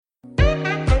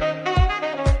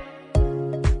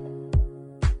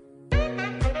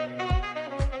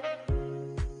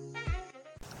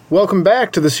Welcome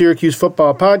back to the Syracuse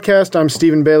Football Podcast. I'm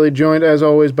Stephen Bailey, joined as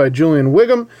always by Julian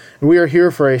Wiggum, and we are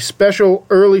here for a special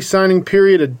early signing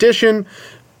period edition.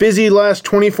 Busy last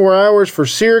 24 hours for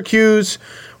Syracuse.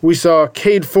 We saw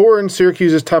Cade Fortin,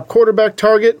 Syracuse's top quarterback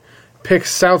target, pick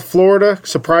South Florida,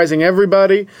 surprising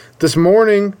everybody. This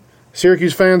morning,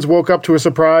 Syracuse fans woke up to a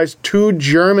surprise. 2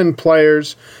 German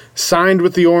players signed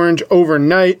with the Orange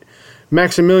overnight.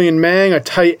 Maximilian Mang, a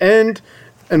tight end,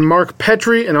 and Mark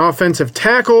Petrie, an offensive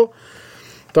tackle.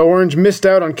 The Orange missed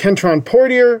out on Kentron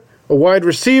Poitier, a wide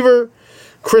receiver.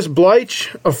 Chris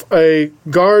Bleich, a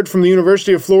guard from the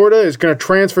University of Florida, is going to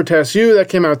transfer to SU. That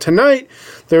came out tonight.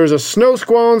 There was a snow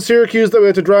squall in Syracuse that we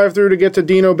had to drive through to get to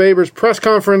Dino Babers' press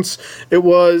conference. It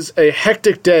was a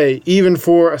hectic day, even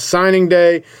for a signing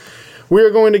day. We are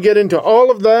going to get into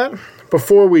all of that.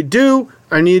 Before we do,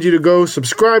 I need you to go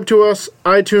subscribe to us,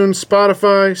 iTunes,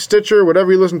 Spotify, Stitcher,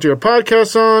 whatever you listen to your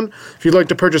podcasts on. If you'd like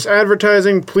to purchase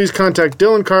advertising, please contact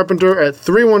Dylan Carpenter at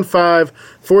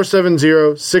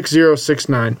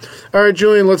 315-470-6069. All right,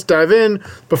 Julian, let's dive in.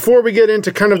 Before we get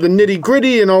into kind of the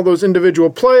nitty-gritty and all those individual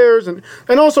players, and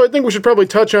also I think we should probably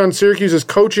touch on Syracuse's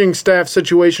coaching staff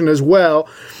situation as well.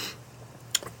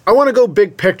 I want to go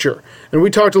big picture, and we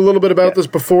talked a little bit about this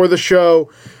before the show.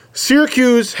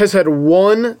 Syracuse has had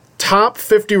one top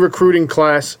 50 recruiting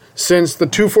class since the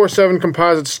 247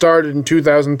 composite started in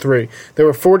 2003. They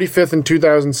were 45th in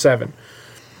 2007.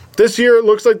 This year, it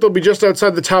looks like they'll be just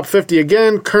outside the top 50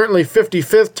 again, currently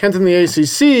 55th, 10th in the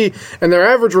ACC, and their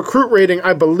average recruit rating,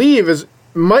 I believe, it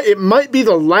might be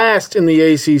the last in the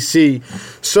ACC.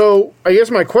 So I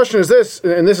guess my question is this,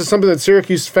 and this is something that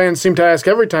Syracuse fans seem to ask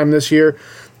every time this year: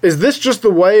 is this just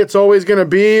the way it's always going to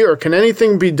be, or can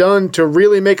anything be done to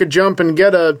really make a jump and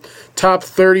get a top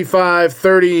 35,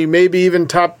 30, maybe even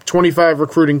top 25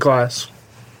 recruiting class?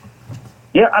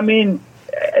 Yeah, I mean,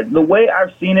 the way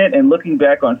I've seen it, and looking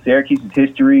back on Syracuse's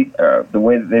history, the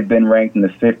way that they've been ranked in the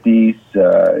 50s,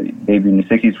 maybe in the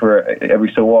 60s for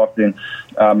every so often,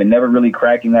 and never really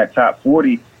cracking that top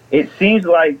 40, it seems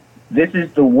like this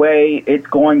is the way it's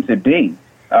going to be.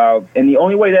 And the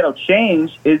only way that'll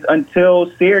change is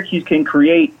until Syracuse can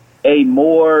create a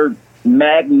more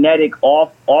magnetic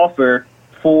offer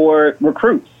for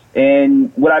recruits. And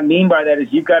what I mean by that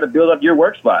is you've got to build up your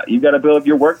work spot. You've got to build up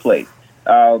your workplace.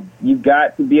 You've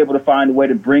got to be able to find a way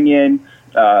to bring in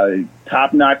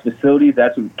top-notch facilities.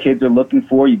 That's what kids are looking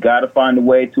for. You've got to find a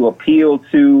way to appeal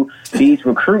to these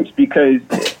recruits, because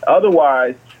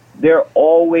otherwise –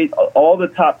 all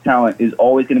the top talent is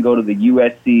always going to go to the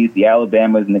USCs, the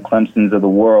Alabamas, and the Clemsons of the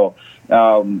world.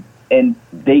 And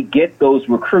they get those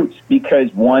recruits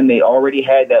because, one, they already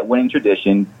had that winning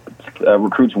tradition.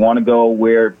 Recruits want to go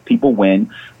where people win.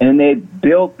 And then they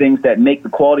build things that make the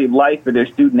quality of life for their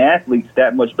student athletes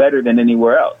that much better than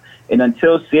anywhere else. And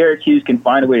until Syracuse can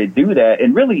find a way to do that,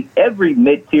 and really every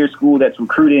mid-tier school that's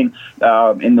recruiting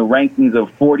in the rankings of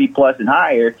 40-plus and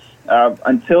higher,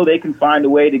 until they can find a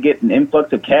way to get an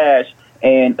influx of cash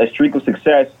and a streak of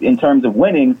success in terms of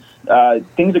winning,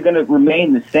 things are going to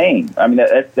remain the same. I mean,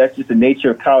 that's just the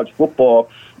nature of college football.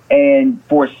 And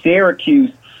for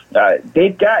Syracuse,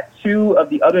 they've got 2 of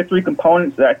the other 3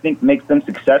 components that I think makes them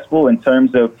successful in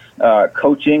terms of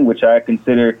coaching, which I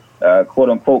consider quote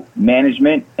unquote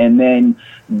management, and then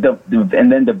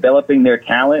developing their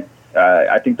talent.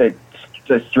 I think that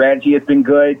the strategy has been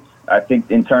good. I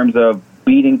think in terms of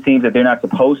beating teams that they're not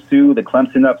supposed to, the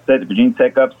Clemson upset, the Virginia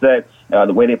Tech upset,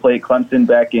 the way they played Clemson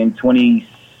back in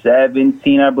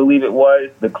 2017, I believe it was,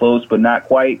 the close but not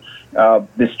quite.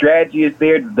 The strategy is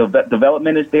there. The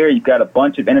development is there. You've got a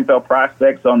bunch of NFL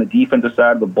prospects on the defensive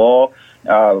side of the ball.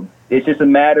 It's just a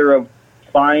matter of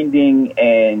finding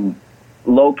and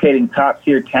locating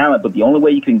top-tier talent, but the only way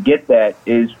you can get that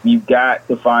is you've got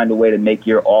to find a way to make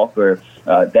your offer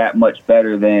that much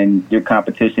better than your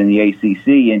competition in the ACC.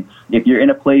 And if you're in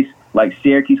a place like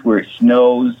Syracuse where it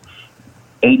snows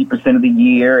 80% of the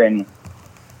year and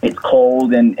it's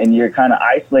cold and you're kind of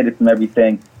isolated from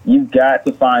everything, you've got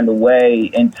to find a way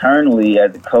internally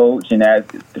as a coach and as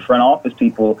the front office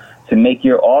people to make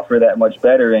your offer that much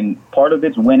better. And part of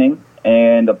it's winning,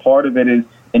 and a part of it is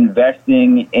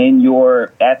investing in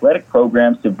your athletic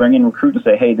programs to bring in recruits and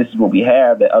say, hey, this is what we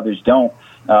have that others don't,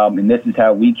 and this is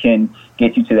how we can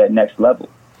get you to that next level.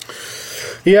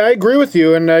 Yeah, I agree with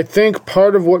you, and I think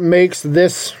part of what makes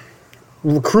this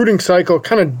recruiting cycle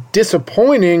kind of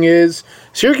disappointing is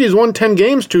Syracuse won 10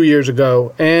 games 2 years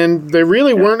ago, and they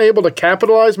really weren't able to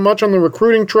capitalize much on the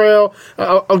recruiting trail.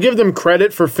 I'll give them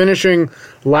credit for finishing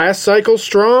last cycle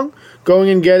strong, going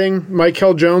and getting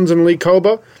Michael Jones and Lee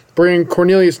Koba, bringing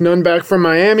Cornelius Nunn back from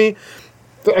Miami.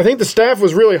 I think the staff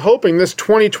was really hoping this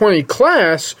 2020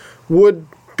 class would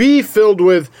be filled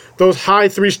with those high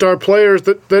 3-star players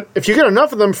that if you get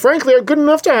enough of them, frankly, are good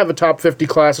enough to have a top 50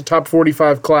 class, a top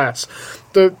 45 class.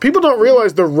 The people don't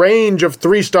realize the range of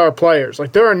 3-star players.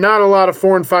 Like, there are not a lot of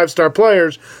 4- and 5-star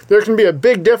players. There can be a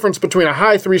big difference between a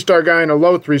high 3-star guy and a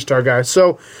low 3-star guy.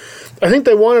 So I think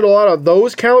they wanted a lot of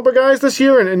those caliber guys this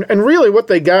year, and really what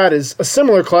they got is a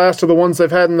similar class to the ones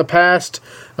they've had in the past.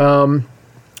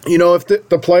 If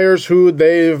the players who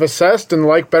they've assessed and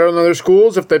like better than other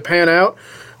schools, if they pan out,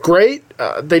 great.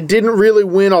 They didn't really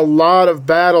win a lot of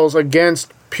battles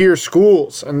against peer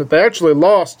schools, and that they actually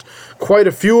lost quite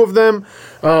a few of them.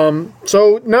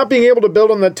 So not being able to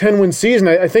build on that 10-win season,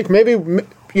 I think maybe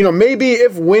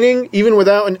if winning, even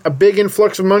without a big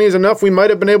influx of money is enough, we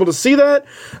might have been able to see that,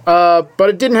 but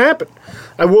it didn't happen.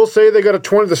 I will say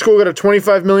the school got a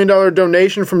 $25 million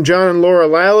donation from John and Laura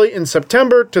Lally in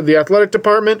September to the athletic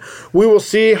department. We will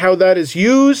see how that is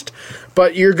used,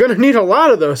 but you're going to need a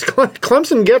lot of those.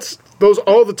 Clemson gets those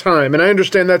all the time, and I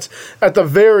understand that's at the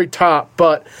very top,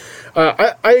 but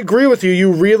I agree with you.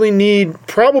 You really need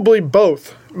probably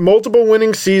both, multiple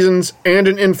winning seasons and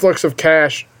an influx of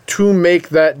cash to make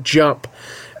that jump.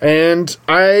 And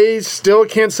I still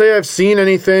can't say I've seen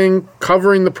anything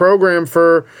covering the program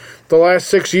for the last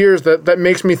 6 years that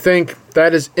makes me think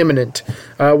that is imminent,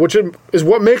 which is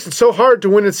what makes it so hard to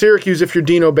win at Syracuse if you're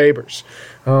Dino Babers.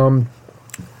 I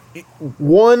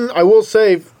will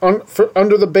say,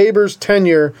 under the Babers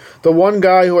tenure, the one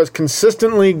guy who has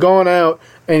consistently gone out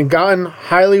and gotten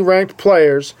highly ranked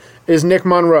players is Nick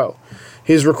Monroe.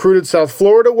 He's recruited South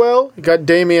Florida well. He got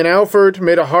Damian Alford,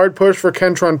 made a hard push for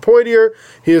Kentron Poitier.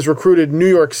 He has recruited New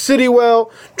York City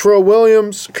well. Terrell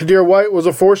Williams, Kadir White was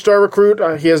a 4-star recruit.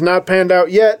 He has not panned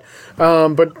out yet.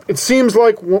 But it seems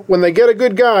like when they get a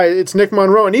good guy, it's Nick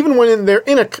Monroe. And even when they're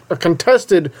in a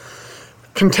contested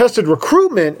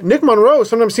recruitment, Nick Monroe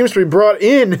sometimes seems to be brought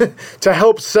in to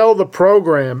help sell the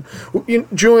program.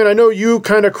 Julian, I know you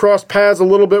kind of crossed paths a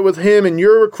little bit with him in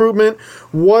your recruitment.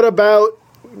 What about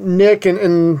Nick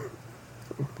and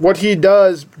what he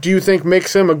does, do you think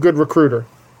makes him a good recruiter?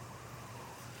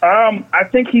 I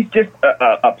think he's just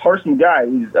a personal guy.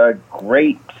 He's a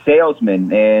great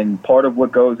salesman, and part of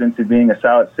what goes into being a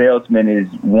solid salesman is,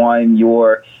 one,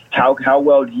 how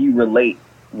well do you relate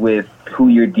with who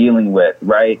you're dealing with,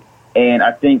 right? And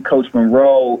I think Coach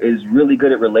Monroe is really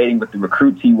good at relating with the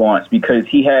recruits he wants, because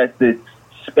he has this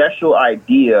special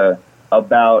idea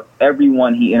about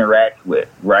everyone he interacts with,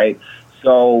 right?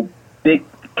 So, big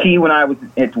key when I was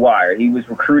at Dwyer, he was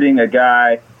recruiting a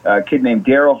kid named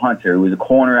Daryl Hunter, who was a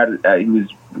corner. He was,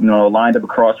 lined up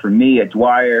across from me at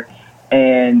Dwyer.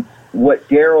 And what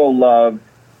Daryl loved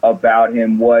about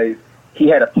him was he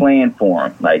had a plan for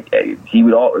him. Like,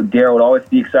 Daryl would always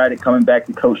be excited coming back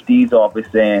to Coach D's office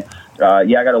saying, I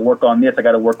got to work on this, I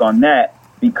got to work on that.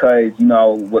 Because,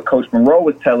 what Coach Monroe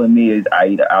was telling me is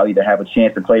I'll either have a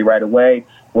chance to play right away,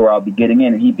 or I'll be getting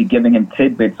in, and he'd be giving him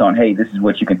tidbits on, hey, this is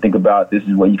what you can think about, this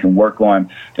is what you can work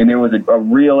on. And there was a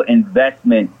real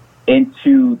investment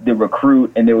into the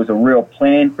recruit, and there was a real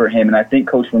plan for him. And I think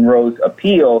Coach Monroe's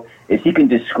appeal is he can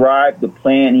describe the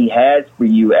plan he has for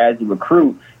you as a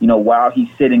recruit, while he's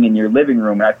sitting in your living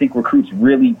room. And I think recruits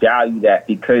really value that,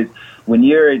 because when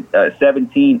you're a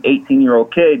 17,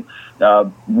 18-year-old kid,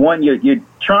 one, you're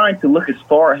trying to look as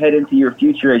far ahead into your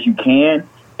future as you can.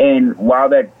 And while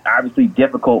that's obviously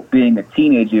difficult being a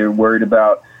teenager, worried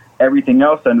about everything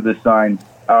else under the sun,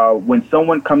 when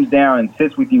someone comes down and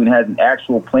sits with you and has an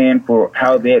actual plan for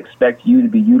how they expect you to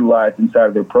be utilized inside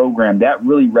of their program, that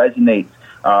really resonates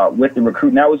with the recruit.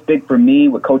 And that was big for me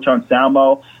with Coach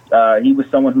Anselmo. He was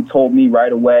someone who told me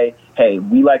right away, hey,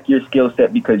 we like your skill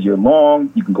set because you're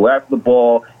long, you can go after the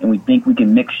ball, and we think we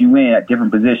can mix you in at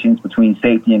different positions between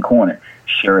safety and corner.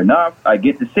 Sure enough, I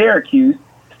get to Syracuse,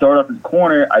 start off as a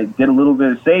corner. I did a little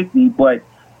bit of safety, but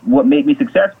what made me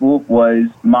successful was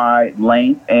my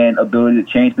length and ability to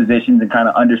change positions and kind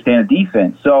of understand the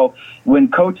defense. So when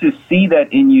coaches see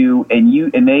that in you,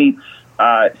 and they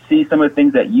see some of the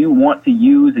things that you want to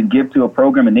use and give to a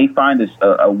program, and they find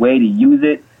a way to use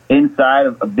it inside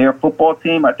of their football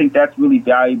team, I think that's really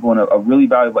valuable and a really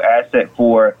valuable asset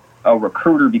for a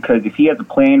recruiter, because if he has a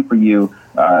plan for you,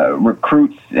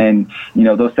 recruits and,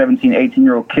 those 17,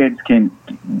 18-year-old kids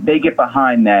they get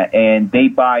behind that, and they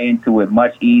buy into it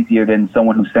much easier than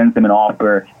someone who sends them an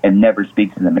offer and never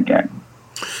speaks to them again.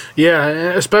 Yeah,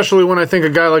 especially when I think a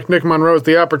guy like Nick Monroe has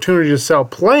the opportunity to sell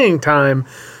playing time,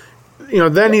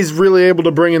 then he's really able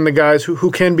to bring in the guys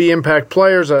who can be impact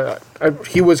players.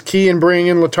 He was key in bringing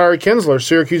in Latari Kinsler,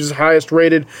 Syracuse's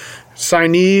highest-rated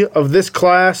signee of this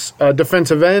class, a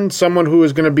defensive end, someone who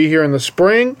is going to be here in the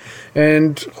spring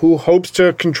and who hopes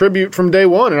to contribute from day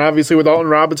one. And obviously with Alton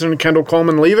Robinson and Kendall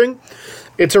Coleman leaving,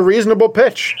 it's a reasonable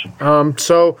pitch. It's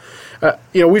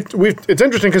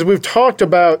interesting because we've talked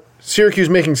about Syracuse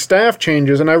making staff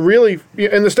changes, and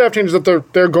the staff changes that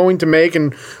they're going to make,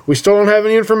 and we still don't have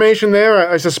any information there.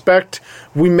 I suspect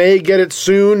we may get it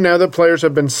soon now that players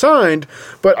have been signed,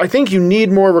 but I think you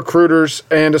need more recruiters,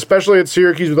 and especially at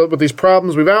Syracuse with these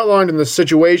problems we've outlined in this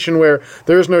situation where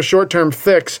there is no short-term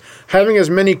fix, having as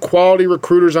many quality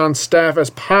recruiters on staff as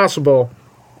possible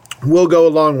will go a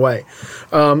long way.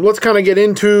 Let's kind of get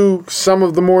into some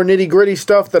of the more nitty-gritty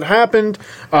stuff that happened.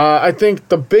 I think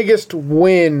the biggest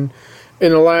win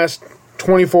in the last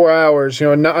 24 hours,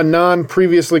 a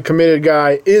non-previously committed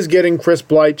guy, is getting Chris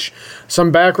Bleich.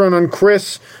 Some background on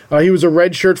Chris. He was a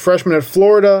redshirt freshman at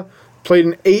Florida, played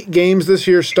in 8 games this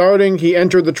year starting. He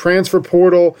entered the transfer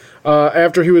portal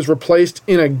after he was replaced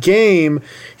in a game.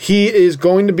 He is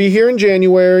going to be here in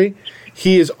January.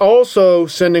 He is also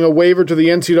sending a waiver to the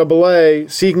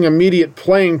NCAA seeking immediate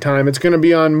playing time. It's going to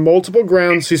be on multiple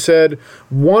grounds, he said,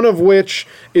 one of which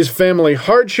is family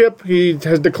hardship. He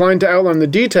has declined to outline the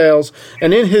details.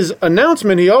 And in his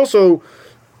announcement, he also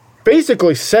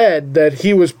basically said that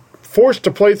he was forced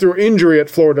to play through injury at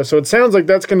Florida. So it sounds like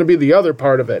that's going to be the other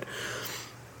part of it.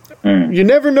 You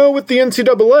never know with the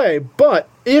NCAA, but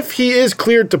if he is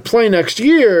cleared to play next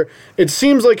year, it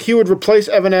seems like he would replace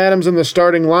Evan Adams in the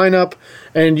starting lineup,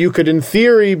 and you could, in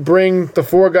theory, bring the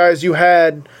 4 guys you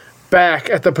had back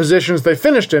at the positions they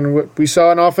finished in. We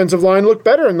saw an offensive line look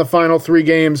better in the final 3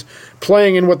 games,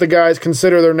 playing in what the guys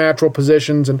consider their natural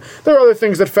positions, and there are other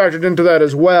things that factored into that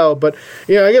as well. But,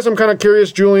 I guess I'm kind of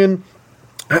curious, Julian,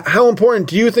 how important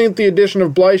do you think the addition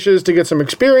of Bleich is to get some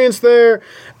experience there?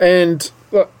 And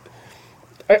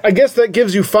I guess that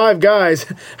gives you 5 guys.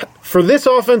 For this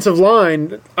offensive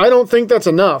line, I don't think that's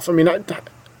enough. I mean,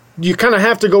 you kind of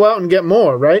have to go out and get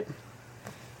more, right?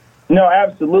 No,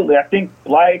 absolutely. I think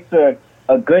Bleich's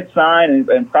a good sign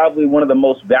and probably one of the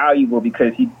most valuable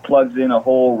because he plugs in a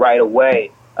hole right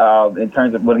away in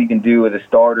terms of what he can do as a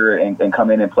starter and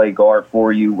come in and play guard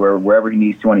for you wherever he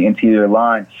needs to on the interior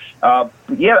line. I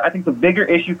think the bigger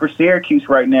issue for Syracuse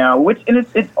right now,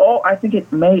 I think it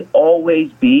may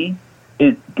always be,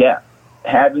 is depth,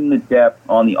 having the depth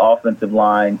on the offensive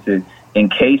line in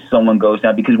case someone goes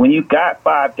down. Because when you've got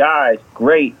 5 guys,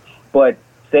 great, but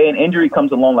say an injury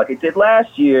comes along like it did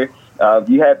last year,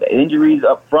 you have injuries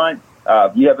up front,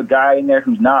 you have a guy in there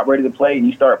who's not ready to play, and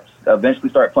you eventually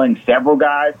start playing several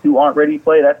guys who aren't ready to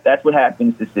play. That's what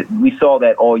happens. We saw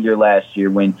that all year last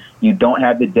year when you don't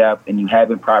have the depth and you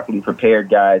haven't properly prepared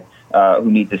guys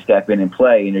who need to step in and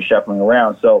play, and you're shuffling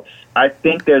around. So I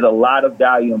think there's a lot of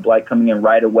value in Bleich coming in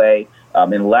right away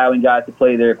and allowing guys to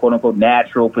play their quote-unquote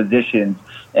natural positions.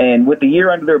 And with the year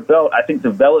under their belt, I think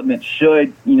development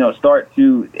should, start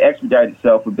to expedite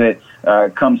itself a bit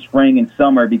come spring and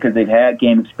summer because they've had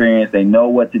game experience. They know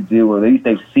what to do, or at least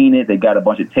they've seen it. They've got a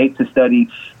bunch of tape to study.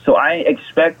 So I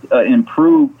expect an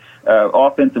improved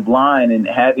offensive line, and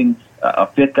having a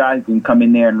 5th guy who can come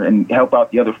in there and help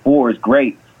out the other 4 is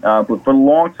great. But for the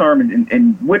long term,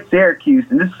 and with Syracuse,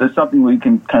 and this is something we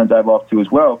can kind of dive off to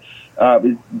as well,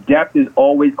 is depth is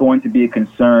always going to be a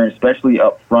concern, especially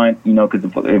up front, because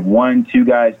if 1-2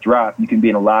 guys drop, you can be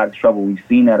in a lot of trouble. We've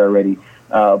seen that already.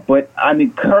 But I'm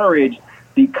encouraged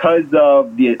because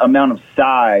of the amount of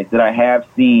size that I have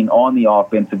seen on the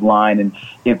offensive line. And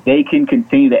if they can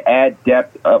continue to add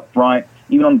depth up front,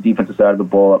 even on the defensive side of the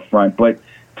ball up front, but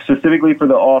specifically for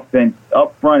the offense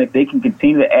up front, if they can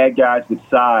continue to add guys with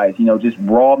size, just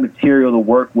raw material to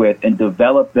work with and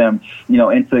develop them,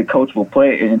 into coachable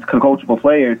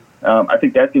players, I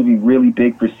think that's going to be really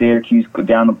big for Syracuse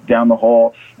down the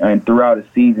hall and throughout a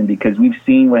season, because we've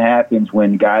seen what happens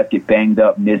when guys get banged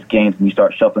up, miss games, and you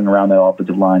start shuffling around that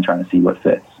offensive line trying to see what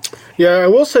fits. Yeah, I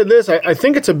will say this. I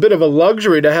think it's a bit of a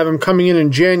luxury to have him coming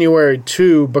in January,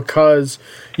 too, because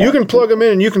you can plug him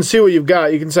in and you can see what you've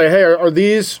got. You can say, hey, are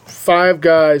these 5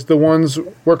 guys the ones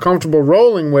we're comfortable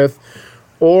rolling with,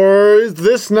 or is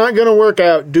this not going to work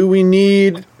out? Do we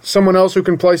need someone else who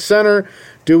can play center?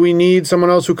 Do we need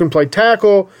someone else who can play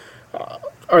tackle?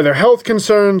 Are there health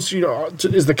concerns?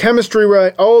 Is the chemistry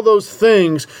right? All those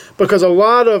things, because a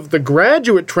lot of the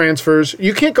graduate transfers,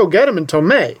 you can't go get them until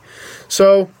May.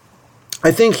 So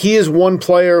I think he is one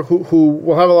player who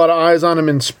will have a lot of eyes on him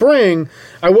in spring.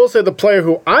 I will say the player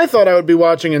who I thought I would be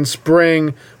watching in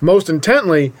spring most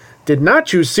intently did not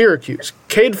choose Syracuse.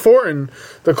 Cade Fortin,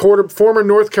 the former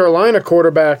North Carolina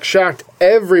quarterback, shocked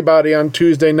everybody on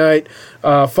Tuesday night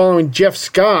following Jeff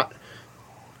Scott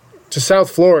to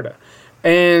South Florida.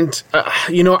 And,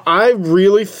 I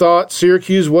really thought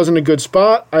Syracuse wasn't a good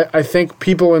spot. I think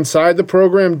people inside the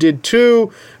program did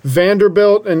too.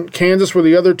 Vanderbilt and Kansas were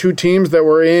the other two teams that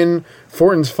were in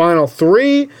Fortin's Final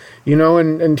Three,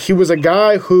 and he was a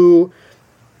guy who,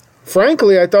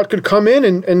 frankly, I thought could come in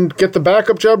and get the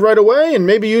backup job right away and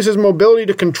maybe use his mobility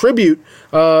to contribute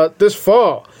this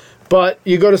fall. But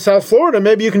you go to South Florida,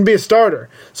 maybe you can be a starter.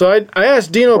 So I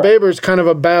asked Dino Babers kind of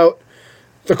about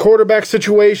the quarterback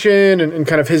situation and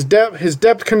kind of his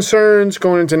depth concerns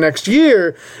going into next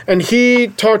year, and he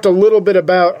talked a little bit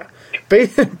about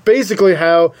basically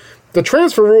how the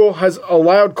transfer rule has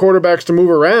allowed quarterbacks to move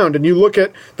around, and you look at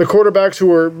the quarterbacks who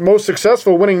were most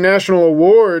successful winning national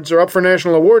awards or up for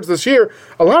national awards this year,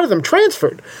 a lot of them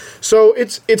transferred. So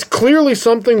it's clearly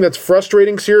something that's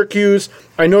frustrating Syracuse.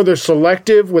 I know they're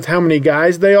selective with how many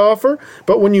guys they offer,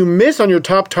 but when you miss on your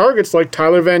top targets like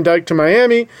Tyler Van Dyke to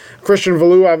Miami, Christian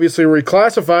Valu obviously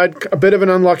reclassified, a bit of an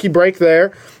unlucky break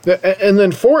there, and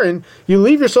then Fortin, you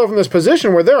leave yourself in this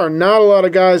position where there are not a lot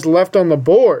of guys left on the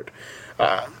board.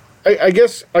 I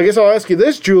guess I'll ask you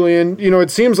this, Julian. It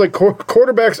seems like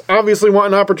quarterbacks obviously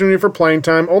want an opportunity for playing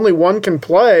time. Only one can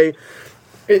play.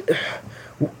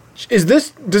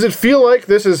 Does it feel like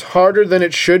this is harder than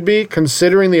it should be,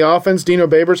 considering the offense Dino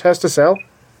Babers has to sell?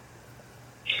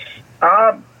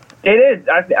 It is.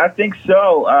 I think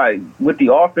so. With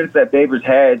the offense that Babers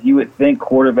has, you would think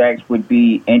quarterbacks would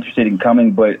be interested in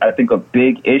coming, but I think a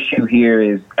big issue here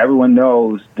is everyone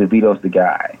knows DeVito's the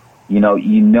guy. You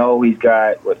know he's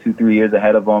got 2-3 years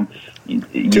ahead of him.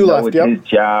 Two left, it's his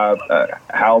job.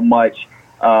 How much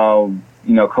Coach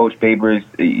Babers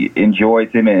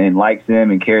enjoys him and likes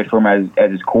him and cares for him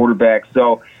as his quarterback.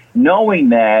 So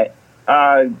knowing that,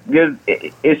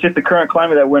 it's just the current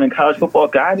climate that we're in college football.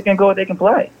 Guys are going to go what they can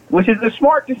play, which is a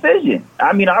smart decision.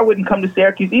 I mean, I wouldn't come to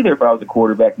Syracuse either if I was a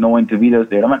quarterback knowing DeVito's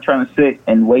there. I'm not trying to sit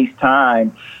and waste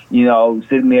time,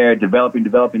 sitting there developing,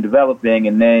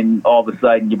 and then all of a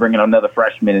sudden you bring in another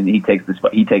freshman and he takes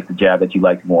the job that you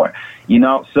like more.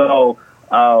 So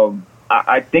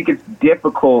I think it's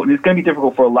difficult, and it's going to be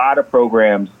difficult for a lot of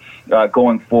programs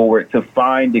going forward to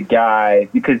find a guy,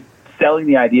 because selling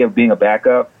the idea of being a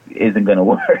backup isn't going to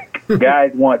work.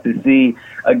 Guys want to see,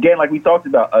 again, like we talked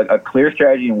about, a clear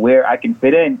strategy and where I can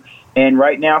fit in. And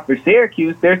right now for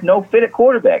Syracuse, there's no fit at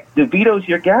quarterback. DeVito's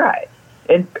your guy,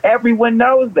 and everyone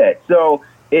knows that. So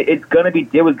it was going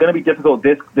to be difficult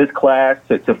this class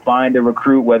to find a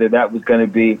recruit, whether that was going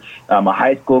to be a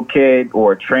high school kid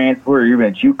or a transfer or even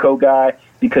a JUCO guy,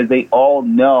 because they all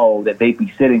know that they'd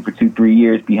be sitting for 2-3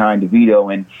 years behind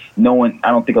DeVito, and I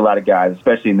don't think a lot of guys,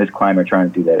 especially in this climate, are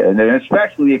trying to do that. And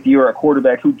especially if you're a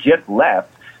quarterback who just left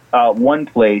one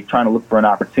place trying to look for an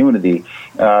opportunity.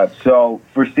 So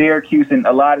for Syracuse and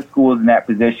a lot of schools in that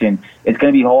position, it's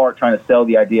going to be hard trying to sell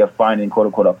the idea of finding, quote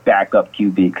unquote, a backup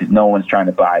QB, because no one's trying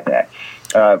to buy that.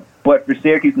 But for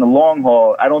Syracuse in the long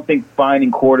haul, I don't think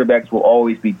finding quarterbacks will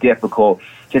always be difficult,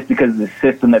 just because of the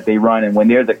system that they run. And when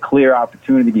there's a clear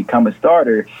opportunity to become a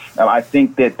starter, I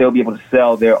think that they'll be able to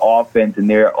sell their offense and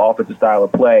their offensive style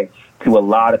of play to a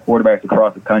lot of quarterbacks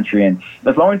across the country. And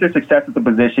as long as there's success at the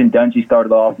position, Dungy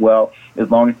started off well. As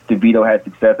long as DeVito has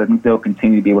success, I think they'll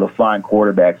continue to be able to find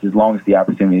quarterbacks as long as the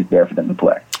opportunity is there for them to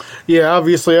play. Yeah,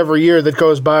 obviously every year that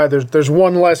goes by, there's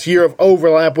one less year of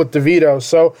overlap with DeVito.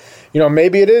 So,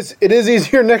 maybe it is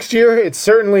easier next year. It's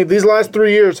certainly, these last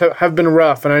 3 years have been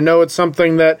rough, and I know it's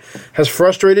something that has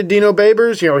frustrated Dino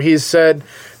Babers. He's said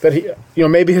that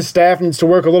maybe his staff needs to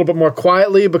work a little bit more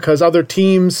quietly because other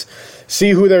teams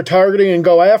see who they're targeting and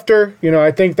go after.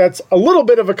 I think that's a little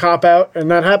bit of a cop-out, and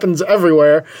that happens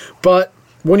everywhere. But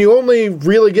when you only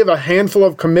really give a handful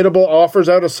of committable offers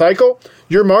out a cycle,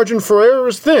 your margin for error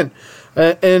is thin.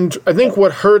 And I think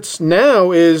what hurts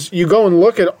now is you go and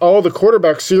look at all the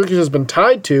quarterbacks Syracuse has been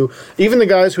tied to, even the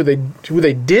guys who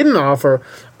they didn't offer,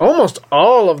 almost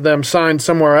all of them signed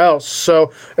somewhere else.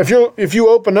 So if you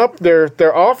open up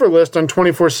their offer list on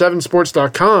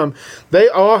 247sports.com, they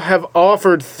all have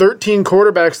offered 13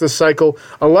 quarterbacks this cycle.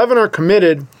 11 are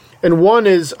committed, and one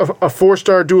is a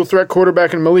 4-star dual-threat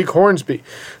quarterback in Malik Hornsby.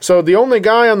 So the only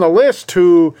guy on the list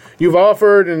who you've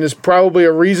offered and is probably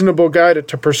a reasonable guy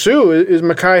to pursue is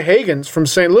Mekhi Hagans from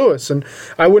St. Louis. And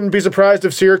I wouldn't be surprised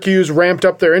if Syracuse ramped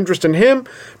up their interest in him,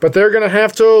 but they're going to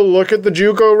have to look at the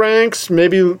JUCO ranks.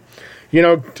 Maybe,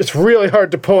 it's really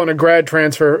hard to pull in a grad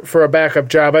transfer for a backup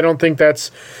job. I don't think that's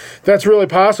really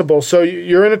possible. So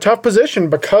you're in a tough position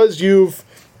because you've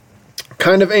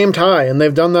kind of aimed high, and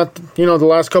they've done that, the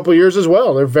last couple of years as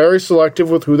well. They're very selective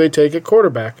with who they take at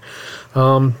quarterback.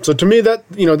 So to me, that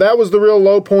was the real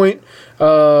low point,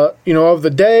 of the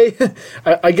day.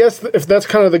 I guess if that's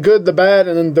kind of the good, the bad,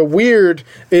 and then the weird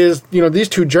is, these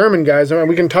two German guys. I mean,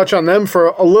 we can touch on them for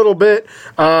a little bit.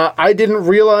 I didn't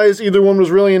realize either one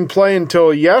was really in play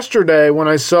until yesterday when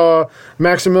I saw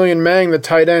Maximilian Mang, the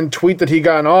tight end, tweet that he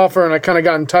got an offer, and I kind of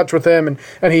got in touch with him,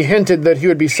 and he hinted that he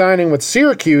would be signing with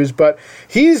Syracuse, but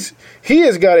he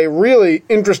has got a really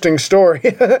interesting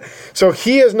story. So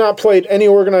he has not played any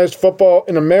organized football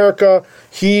in America.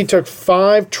 He took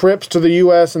 5 trips to the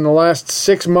U.S. in the last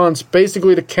 6 months,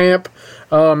 basically to camp.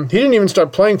 He didn't even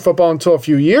start playing football until a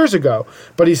few years ago,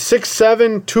 but he's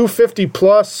 6'7", 250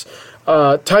 plus,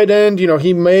 tight end.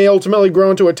 He may ultimately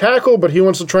grow into a tackle, but he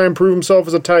wants to try and prove himself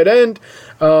as a tight end.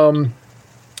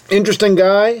 Interesting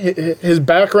guy. His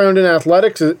background in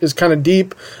athletics is kind of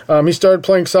deep. He started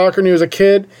playing soccer when he was a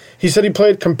kid. He said he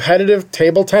played competitive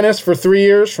table tennis for 3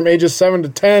 years, from ages 7 to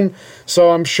 10.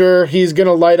 So I'm sure he's going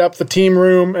to light up the team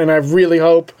room, and I really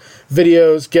hope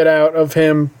videos get out of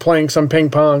him playing some ping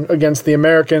pong against the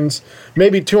Americans.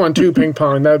 Maybe 2-on-2 ping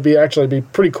pong. That would actually be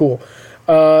pretty cool.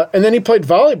 And then he played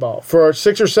volleyball for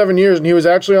 6 or 7 years, and he was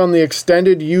actually on the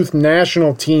extended youth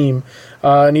national team.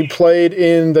 And he played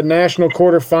in the national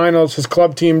quarterfinals. His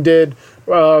club team did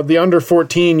the under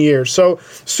 14 years. So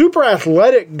super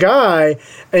athletic guy,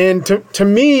 and to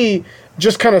me,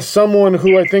 just kind of someone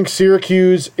who I think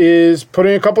Syracuse is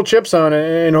putting a couple chips on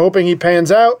and hoping he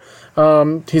pans out.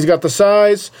 He's got the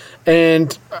size,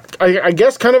 and I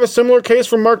guess kind of a similar case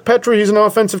for Mark Petrie. He's an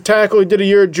offensive tackle. He did a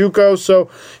year at JUCO, so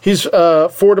he's 4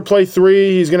 to play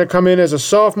 3. He's going to come in as a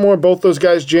sophomore. Both those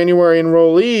guys January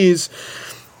enrollees.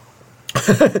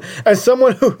 As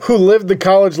someone who lived the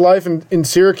college life in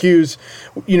Syracuse,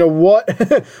 what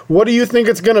what do you think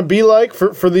it's going to be like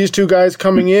for these two guys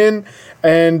coming in?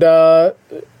 And I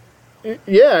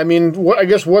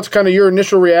guess what's kind of your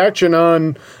initial reaction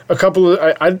on a couple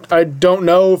of? I don't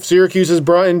know if Syracuse has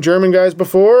brought in German guys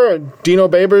before. Dino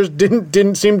Babers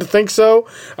didn't seem to think so.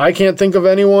 I can't think of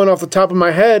anyone off the top of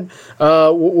my head.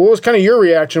 What was kind of your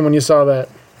reaction when you saw that?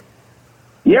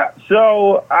 Yeah,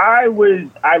 so I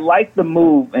liked the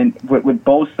move and with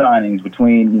both signings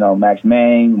between Max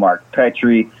Mang, Mark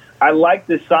Petrie. I like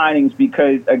the signings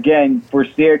because, again, for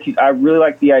Syracuse, I really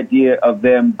like the idea of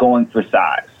them going for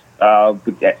size. At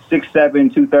 6'7",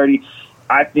 230,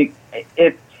 I think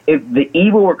if the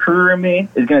evil recruiter in me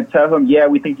is going to tell him, yeah,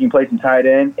 we think you can play some tight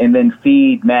end, and then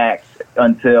feed Max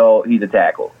until he's a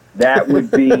tackle, that would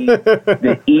be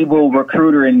the evil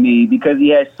recruiter in me, because he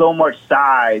has so much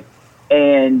size.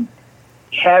 And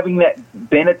having that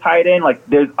been a tight end, like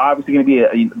there's obviously going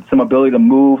to be some ability to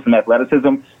move, some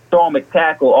athleticism. Throw him at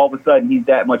tackle, all of a sudden he's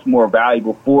that much more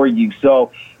valuable for you.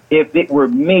 So if it were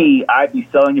me, I'd be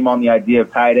selling him on the idea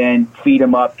of tight end, feed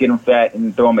him up, get him fat,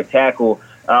 and throw him at tackle.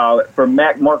 For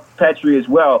Mark Petrie as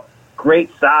well,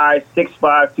 great size,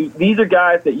 6'5", 2. These are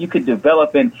guys that you could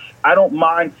develop, and I don't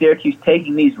mind Syracuse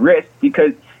taking these risks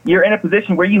because you're in a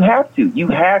position where you have to. You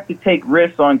have to take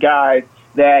risks on guys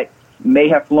that may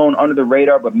have flown under the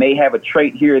radar, but may have a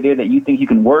trait here or there that you think you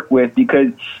can work with,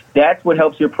 because that's what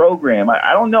helps your program.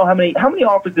 I don't know how many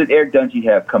offers did Eric Dungy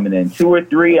have coming in? 2 or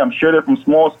 3. I'm sure they're from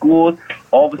small schools.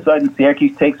 All of a sudden,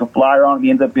 Syracuse takes a flyer on him. He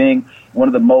ends up being one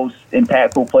of the most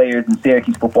impactful players in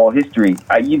Syracuse football history.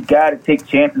 You've got to take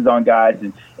chances on guys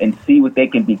and see what they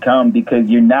can become, because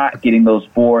you're not getting those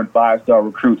 4- and 5-star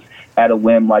recruits at a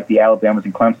whim like the Alabamas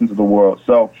and Clemsons of the world.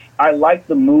 So I like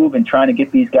the move and trying to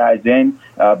get these guys in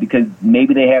because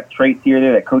maybe they have traits here or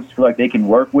there that coaches feel like they can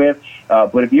work with.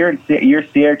 But if you're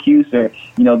Syracuse or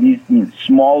these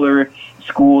smaller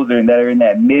schools that are in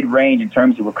that mid-range in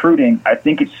terms of recruiting, I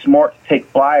think it's smart to take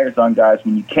flyers on guys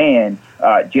when you can,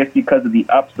 just because of the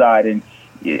upside. And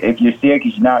if you're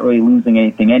Syracuse, you're not really losing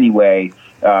anything anyway,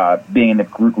 being in the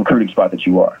recruiting spot that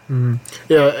you are. Mm-hmm.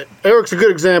 Yeah, Eric's a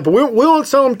good example. We won't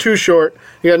sell him too short.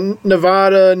 You got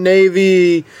Nevada,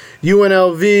 Navy,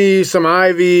 UNLV, some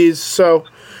Ivies. So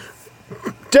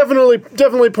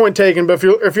definitely point taken. But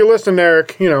if you're listening,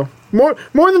 Eric, more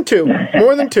than two,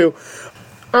 more than 2.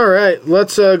 All right,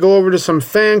 let's go over to some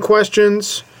fan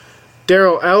questions.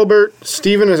 Daryl Albert,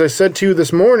 Stephen, as I said to you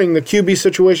this morning, the QB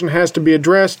situation has to be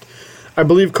addressed. I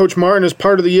believe Coach Martin is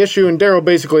part of the issue, and Daryl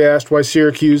basically asked why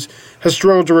Syracuse has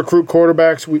struggled to recruit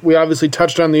quarterbacks. We obviously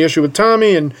touched on the issue with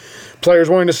Tommy and players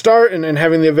wanting to start and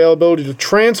having the availability to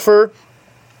transfer.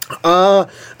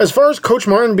 As far as Coach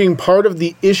Martin being part of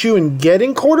the issue in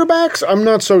getting quarterbacks, I'm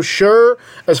not so sure.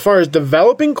 As far as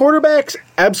developing quarterbacks,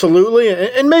 absolutely,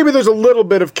 and maybe there's a little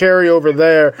bit of carryover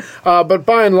there. But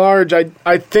by and large,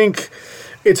 I think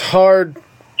it's hard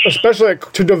especially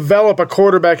to develop a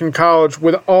quarterback in college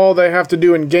with all they have to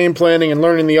do in game planning and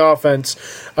learning the offense.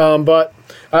 But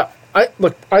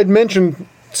I'd mentioned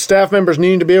staff members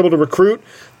needing to be able to recruit.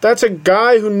 That's a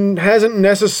guy who hasn't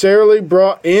necessarily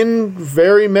brought in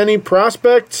very many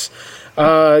prospects.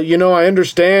 I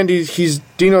understand he's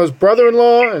Dino's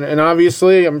brother-in-law, and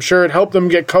obviously I'm sure it helped them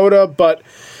get Coda, but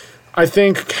I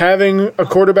think having a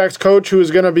quarterback's coach who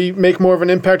is going to make more of an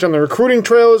impact on the recruiting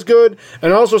trail is good,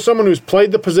 and also someone who's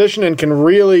played the position and can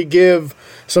really give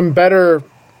some better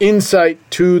insight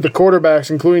to the quarterbacks,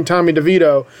 including Tommy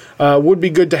DeVito, would be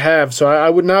good to have. So I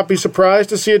would not be surprised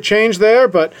to see a change there,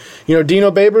 but Dino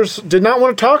Babers did not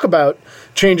want to talk about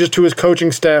changes to his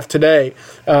coaching staff today.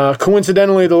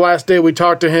 Coincidentally, the last day we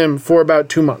talked to him for about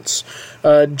 2 months.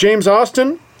 James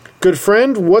Austin, good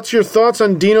friend, what's your thoughts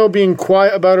on Dino being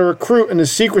quiet about a recruit and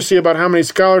his secrecy about how many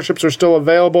scholarships are still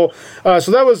available? So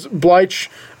that was Bleich.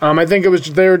 I think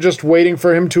they were just waiting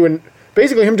for him to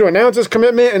announce his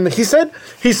commitment, and he said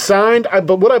he signed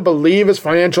what I believe is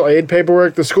financial aid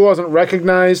paperwork. The school hasn't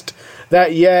recognized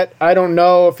that yet. I don't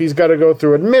know if he's got to go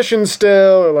through admission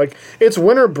still, or it's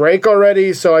winter break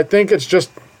already, so I think it's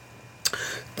just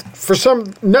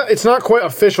it's not quite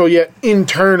official yet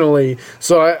internally,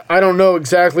 so I don't know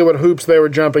exactly what hoops they were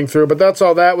jumping through, but that's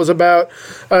all that was about.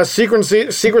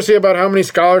 Secrecy about how many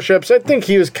scholarships. I think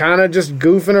he was kind of just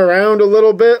goofing around a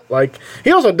little bit.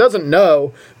 He also doesn't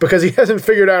know because he hasn't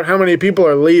figured out how many people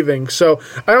are leaving, so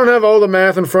I don't have all the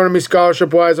math in front of me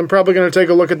scholarship-wise. I'm probably going to take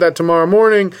a look at that tomorrow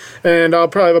morning, and I'll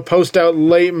probably have a post out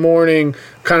late morning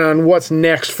kind of on what's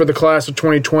next for the class of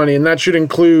 2020, and that should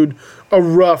include a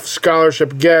rough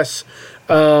scholarship guess.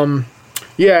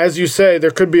 As you say, there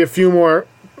could be a few more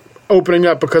opening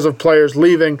up because of players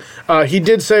leaving. He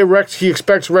did say he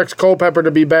expects Rex Culpepper to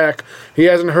be back. He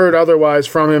hasn't heard otherwise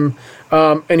from him.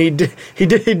 And he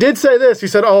did say this. He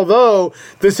said, although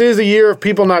this is a year of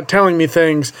people not telling me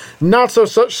things, not so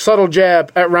subtle jab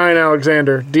at Ryan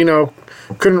Alexander. Dino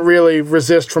couldn't really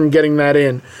resist from getting that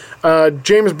in.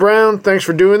 James Brown, thanks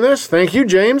for doing this. Thank you,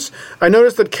 James. I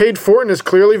noticed that Cade Fortin is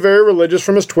clearly very religious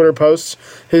from his Twitter posts.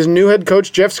 His new head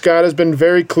coach, Jeff Scott, has been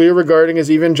very clear regarding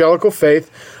his evangelical faith.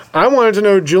 I wanted to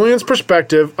know Julian's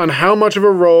perspective on how much of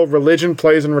a role religion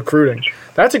plays in recruiting.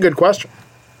 That's a good question.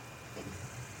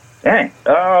 Dang.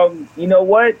 You know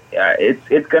what?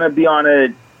 It's going to be on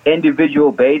an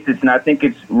individual basis, and I think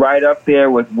it's right up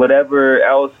there with whatever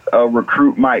else a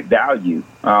recruit might value.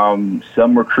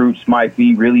 Some recruits might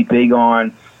be really big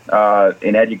on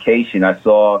in education. I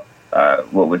saw,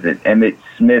 Emmitt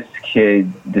Smith's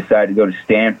kid decided to go to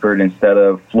Stanford instead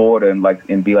of Florida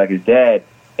and be like his dad.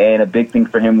 And a big thing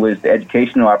for him was the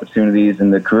educational opportunities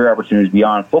and the career opportunities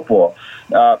beyond football.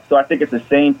 So I think it's the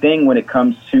same thing when it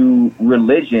comes to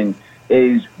religion.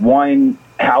 Is one,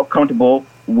 how comfortable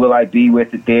will I be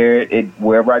with it there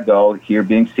wherever I go, here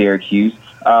being Syracuse?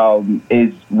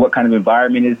 Is what kind of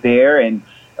environment is there? And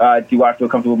do I feel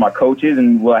comfortable with my coaches?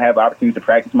 And will I have opportunities to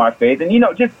practice my faith? And,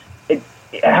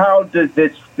 how does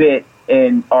this fit?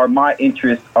 And are my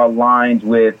interests aligned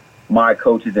with my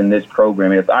coaches in this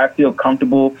program? If I feel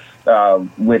comfortable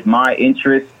with my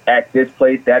interests at this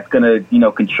place, that's going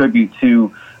to, contribute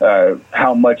to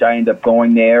how much I end up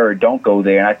going there or don't go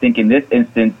there. And I think in this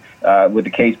instance, with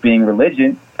the case being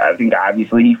religion, I think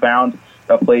obviously he found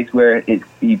a place where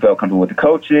he felt comfortable with the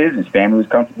coaches, his family was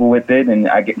comfortable with it, and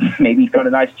maybe he found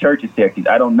a nice church at Syracuse.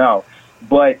 I don't know.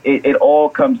 But it all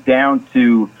comes down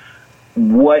to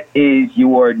what is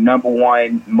your number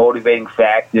one motivating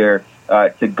factor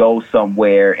to go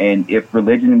somewhere. And if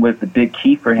religion was the big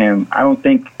key for him, I don't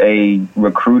think a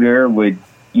recruiter would,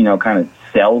 kind of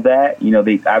sell that.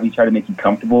 They obviously try to make you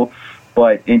comfortable.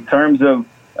 But in terms of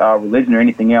religion or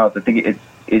anything else, I think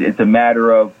it's a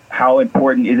matter of how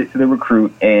important is it to the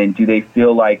recruit, and do they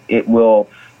feel like they will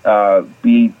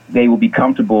be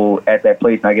comfortable at that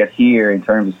place. And I guess here, in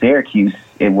terms of Syracuse,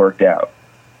 it worked out.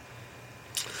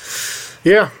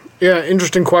 Yeah,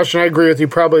 interesting question. I agree with you,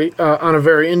 probably on a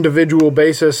very individual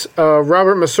basis.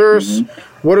 Robert Masuris,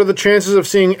 what are the chances of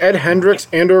seeing Ed Hendricks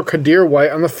and or Kadir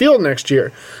White on the field next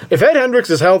year? If Ed Hendricks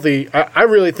is healthy, I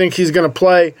really think he's going to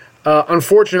play.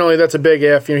 Unfortunately, that's a big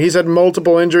if. He's had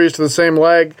multiple injuries to the same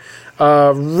leg.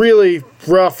 Really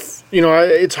rough.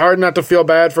 It's hard not to feel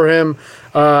bad for him.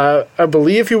 I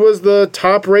believe he was the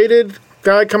top-rated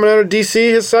guy coming out of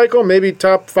D.C. his cycle, maybe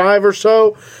top 5 or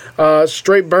so.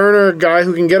 Straight burner, guy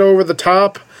who can get over the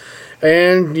top.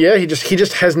 And yeah, he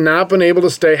just has not been able to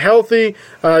stay healthy.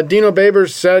 Dino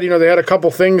Babers said, they had a couple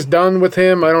things done with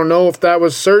him. I don't know if that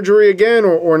was surgery again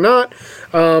or not,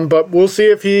 but we'll see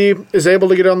if he is able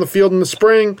to get on the field in the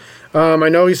spring. I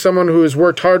know he's someone who has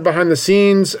worked hard behind the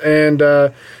scenes, and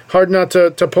hard not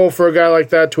to pull for a guy like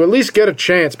that to at least get a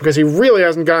chance, because he really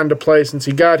hasn't gotten to play since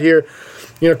he got here.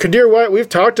 Kadir White, we've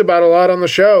talked about a lot on the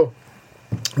show.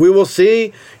 We will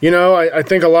see. I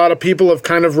think a lot of people have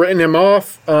kind of written him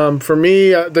off. For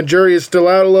me, the jury is still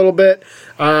out a little bit.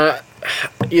 I'm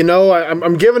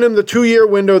giving him the 2-year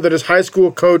window that his high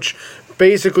school coach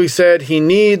basically said he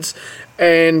needs.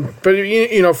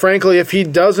 But frankly, if he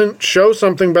doesn't show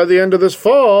something by the end of this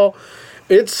fall,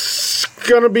 it's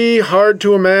going to be hard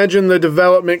to imagine the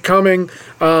development coming.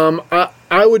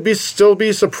 I would still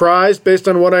be surprised, based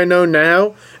on what I know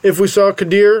now, if we saw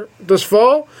Kadir this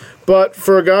fall. But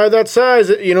for a guy that size,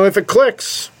 if it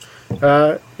clicks,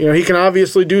 he can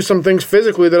obviously do some things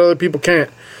physically that other people can't.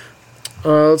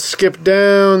 Let's skip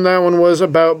down. That one was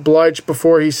about Bleich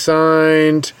before he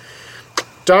signed.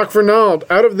 Doc Vernald,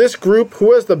 out of this group,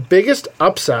 who has the biggest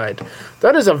upside?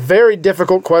 That is a very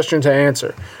difficult question to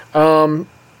answer. I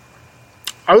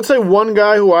would say one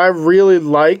guy who I really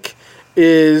like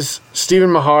is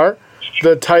Stephen Mahar,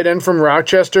 the tight end from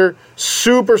Rochester.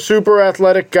 Super, super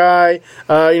athletic guy.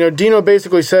 Dino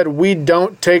basically said, we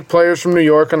don't take players from New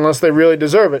York unless they really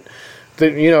deserve it.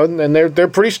 And they're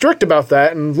pretty strict about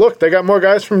that. And look, they got more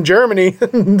guys from Germany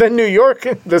than New York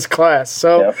in this class.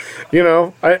 So,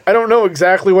 I don't know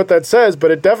exactly what that says,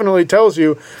 but it definitely tells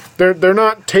you they're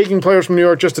not taking players from New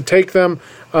York just to take them.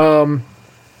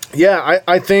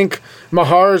 I think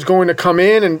Mahar is going to come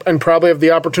in and probably have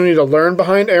the opportunity to learn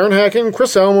behind Aaron Hackett and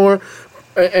Chris Elmore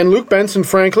and Luke Benson,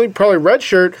 frankly, probably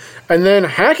redshirt. And then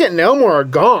Hackett and Elmore are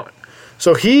gone.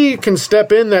 So he can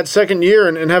step in that second year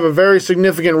and have a very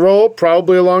significant role,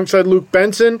 probably alongside Luke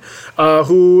Benson,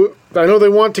 who I know they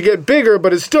want to get bigger,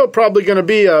 but is still probably going to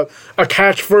be a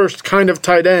catch-first kind of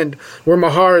tight end, where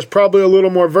Mahar is probably a little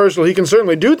more versatile. He can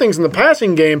certainly do things in the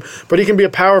passing game, but he can be a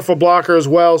powerful blocker as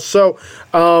well. So,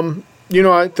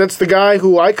 that's the guy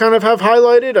who I kind of have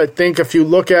highlighted. I think if you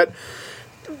look at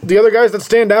the other guys that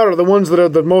stand out are the ones that are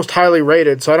the most highly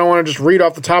rated, so I don't want to just read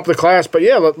off the top of the class. But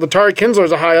yeah, Latari Kinsler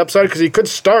is a high upside because he could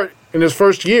start in his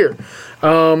first year.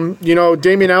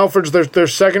 Damian Alford's their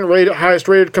second highest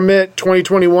rated commit,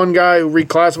 2021 guy who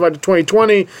reclassified to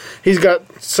 2020. He's got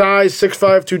size,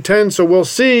 6'5", 210, so we'll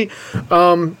see.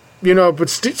 But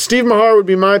Steve Mahar would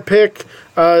be my pick.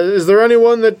 Is there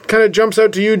anyone that kind of jumps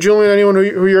out to you, Julian? Anyone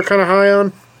who you're kind of high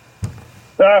on?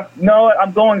 No,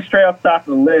 I'm going straight off the top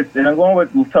of the list, and I'm going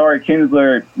with Latari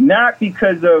Kinsler, not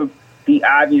because of the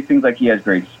obvious things like he has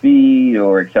great speed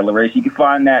or acceleration. You can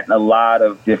find that in a lot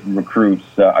of different recruits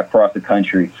across the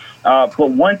country. But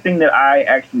one thing that I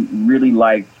actually really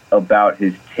liked about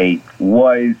his tape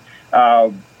was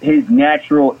his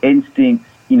natural instinct,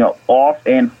 off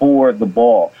and for the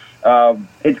ball.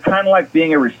 It's kind of like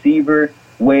being a receiver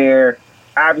where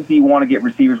obviously you want to get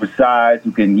receivers with size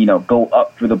who can, go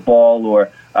up for the ball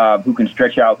or who can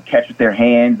stretch out, catch with their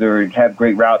hands or have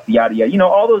great routes, yada, yada.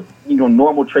 All those,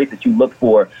 normal traits that you look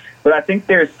for. But I think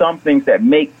there's some things that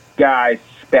make guys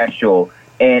special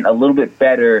and a little bit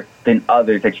better than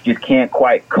others that you just can't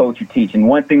quite coach or teach. And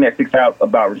one thing that sticks out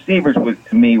about receivers was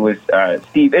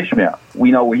Steve Ishmael.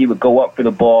 We know where he would go up for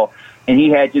the ball, and he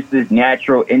had just this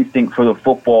natural instinct for the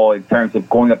football in terms of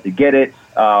going up to get it,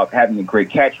 having a great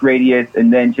catch radius,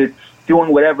 and then just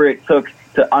doing whatever it took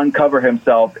to uncover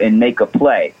himself and make a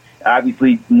play.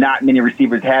 Obviously, not many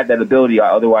receivers have that ability,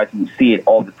 otherwise you would see it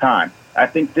all the time. I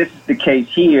think this is the case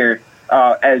here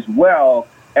as well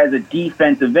as a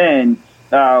defensive end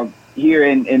here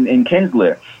in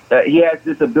Kinsler. He has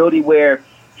this ability where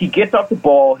he gets off the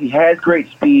ball, he has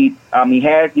great speed, he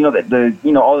has,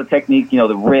 all the techniques,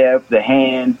 the rip, the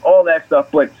hands, all that stuff,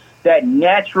 but that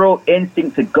natural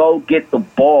instinct to go get the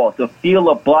ball, to feel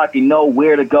a block and know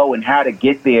where to go and how to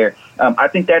get there. I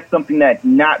think that's something that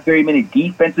not very many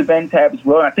defensive ends have as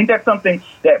well. And I think that's something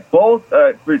that both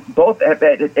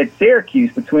at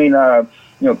Syracuse between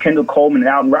Kendall Coleman and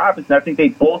Alton Robinson, I think they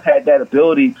both had that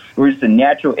ability or just a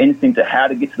natural instinct to how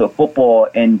to get to the football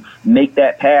and make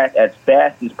that pass as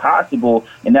fast as possible.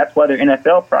 And that's why they're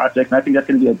NFL projects. And I think that's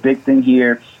going to be a big thing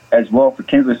here as well for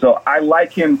Kinsler. So I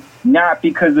like him not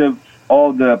because of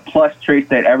all the plus traits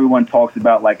that everyone talks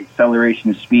about, like acceleration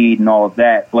and speed and all of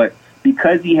that, but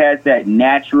because he has that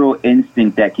natural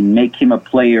instinct that can make him a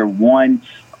player, one,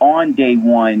 on day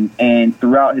one and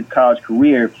throughout his college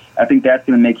career, I think that's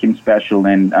going to make him special,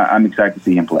 and I'm excited to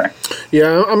see him play.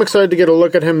 Yeah, I'm excited to get a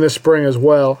look at him this spring as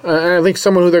well. I think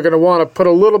someone who they're going to want to put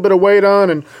a little bit of weight on.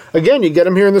 And, again, you get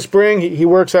him here in the spring. He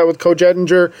works out with Coach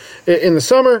Edinger in the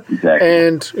summer. Exactly.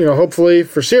 And, hopefully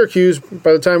for Syracuse,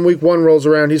 by the time week 1 rolls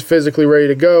around, he's physically ready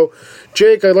to go.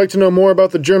 Jake, I'd like to know more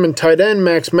about the German tight end,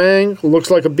 Max Mang.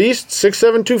 Looks like a beast,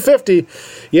 6'7", 250.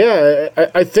 Yeah,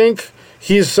 I think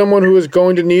he's someone who is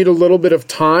going to need a little bit of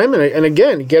time. And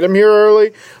again, get him here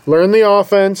early, learn the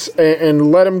offense,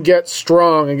 and let him get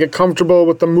strong and get comfortable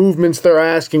with the movements they're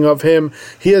asking of him.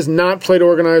 He has not played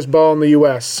organized ball in the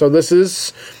U.S., so this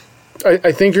is,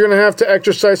 I think you're going to have to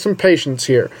exercise some patience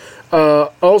here.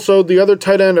 Also, the other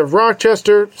tight end of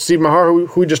Rochester, Steve Mahar,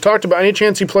 who we just talked about, any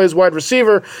chance he plays wide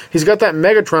receiver, he's got that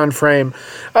Megatron frame.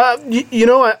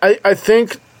 I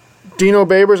think Dino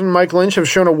Babers and Mike Lynch have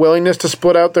shown a willingness to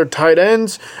split out their tight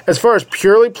ends. As far as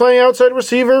purely playing outside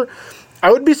receiver,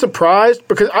 I would be surprised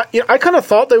because I kind of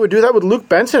thought they would do that with Luke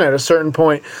Benson at a certain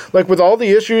point. Like with all the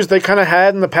issues they kind of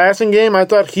had in the passing game, I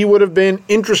thought he would have been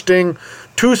interesting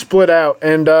to split out.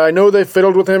 And I know they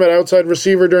fiddled with him at outside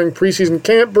receiver during preseason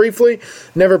camp briefly,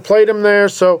 never played him there.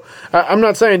 So I'm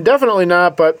not saying definitely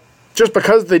not, but just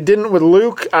because they didn't with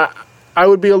Luke, I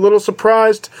would be a little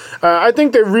surprised. I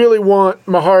think they really want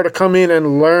Mahar to come in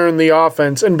and learn the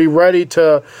offense and be ready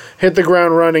to hit the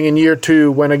ground running in year 2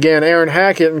 when, again, Aaron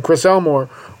Hackett and Chris Elmore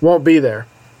won't be there.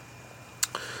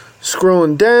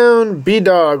 Scrolling down,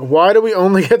 B-Dog, why do we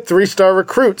only get 3-star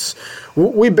recruits?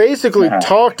 We basically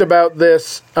talked about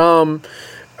this, kind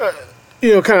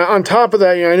of on top of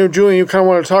that. I know, Julian, you kind of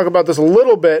want to talk about this a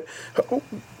little bit.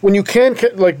 When you can,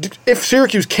 if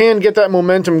Syracuse can get that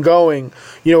momentum going,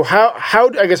 how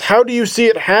do you see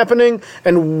it happening,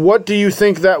 and what do you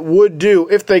think that would do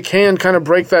if they can kind of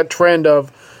break that trend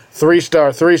of 3-star,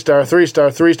 3-star, 3-star,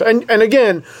 3-star? And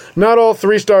again, not all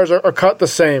 3-stars are cut the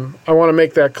same. I want to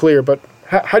make that clear, but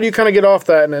how do you kind of get off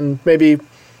that, and maybe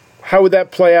how would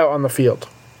that play out on the field?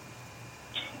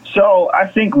 So I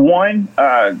think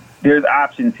there's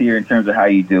options here in terms of how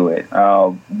you do it.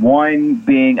 One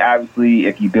being, obviously,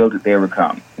 if you build it, they will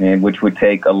come, and which would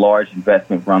take a large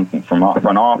investment from front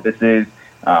offices,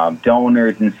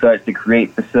 donors and such to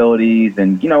create facilities.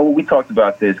 And, we talked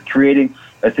about this, creating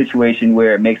a situation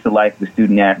where it makes the life of the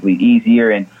student-athlete easier,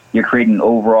 and you're creating an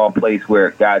overall place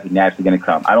where guys are naturally going to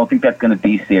come. I don't think that's going to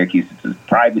be Syracuse. It's a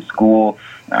private school.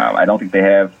 I don't think they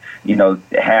have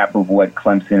half of what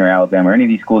Clemson or Alabama or any of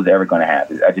these schools are ever going to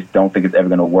have. I just don't think it's ever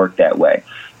going to work that way.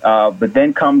 But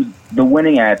then comes the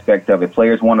winning aspect of it.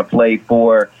 Players want to play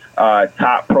for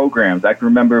top programs. I can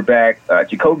remember back,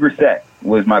 Jacoby Brissett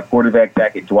was my quarterback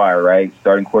back at Dwyer, right?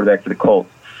 Starting quarterback for the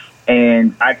Colts.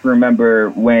 And I can remember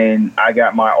when I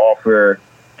got my offer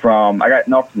from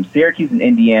Syracuse and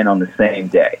Indiana on the same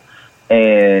day.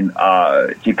 And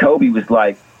Jacoby was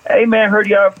like, "Hey, man, heard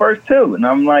you out first, too." And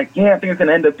I'm like, "Yeah, I think it's going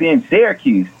to end up being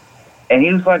Syracuse." And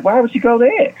he was like, "Why would you go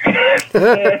there?"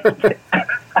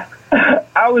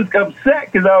 I was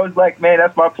upset because I was like, "Man,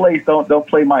 that's my place. Don't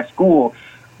play my school."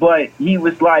 But he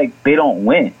was like, "They don't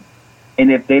win. And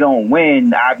if they don't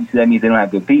win, obviously that means they don't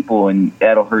have good people, and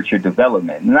that'll hurt your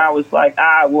development." And I was like,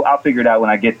 well, I'll figure it out when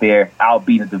I get there. I'll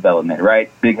be the development, right?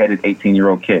 Big-headed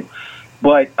 18-year-old kid.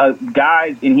 But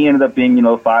guys, and he ended up being,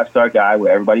 a 5-star guy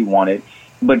where everybody wanted.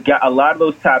 But a lot of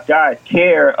those top guys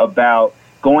care about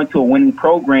going to a winning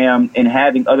program and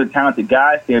having other talented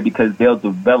guys there because they'll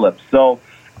develop. So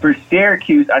for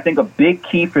Syracuse, I think a big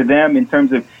key for them in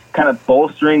terms of kind of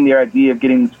bolstering their idea of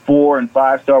getting 4- and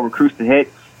 5-star recruits to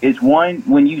hit is, one,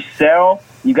 when you sell,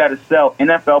 you got to sell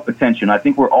NFL potential. And I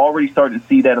think we're already starting to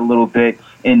see that a little bit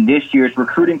in this year's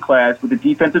recruiting class with the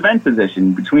defensive end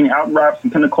position. Between Alton Robinson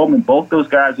and Kendall Coleman, both those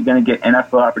guys are going to get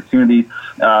NFL opportunities.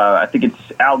 I think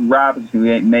it's Alton Robinson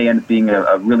who may end up being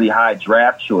a really high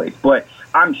draft choice. But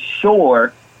I'm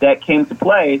sure that came to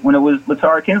play when it was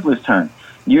Latara Kinsler's turn.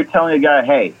 You're telling a guy,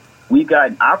 "Hey, we've got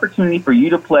an opportunity for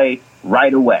you to play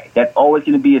right away." That's always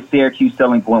going to be a Syracuse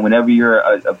selling point whenever you're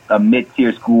a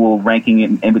mid-tier school ranking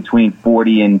in between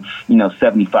 40 and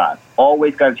 75.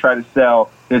 Always got to try to sell.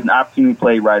 There's an opportunity to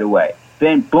play right away.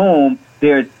 Then, boom,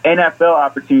 there's NFL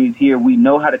opportunities here. We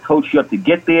know how to coach you up to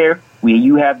get there.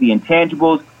 You have the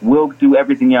intangibles. We'll do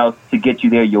everything else to get you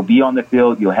there. You'll be on the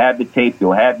field. You'll have the tape.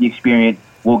 You'll have the experience.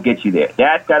 We'll get you there.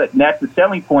 That's the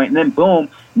selling point. And then, boom,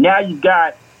 now you've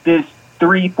got this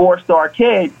 3-4-star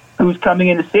kid who's coming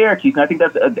into Syracuse. And I think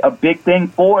that's a big thing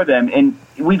for them. And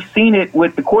we've seen it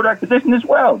with the quarterback position as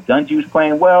well. Dungy's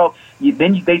playing well.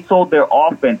 They sold their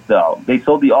offense, though. They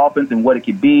sold the offense and what it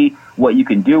could be, what you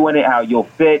can do in it, how you'll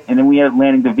fit. And then we have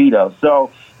Landon DeVito. So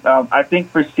I think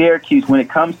for Syracuse, when it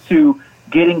comes to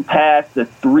getting past the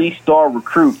 3-star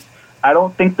recruits, I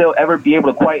don't think they'll ever be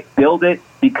able to quite build it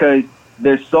because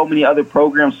there's so many other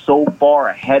programs so far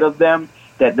ahead of them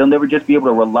that they'll never just be able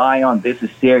to rely on this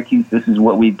is Syracuse, this is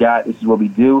what we've got, this is what we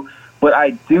do. But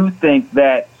I do think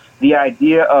that the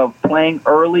idea of playing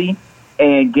early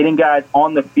and getting guys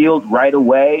on the field right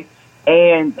away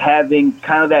and having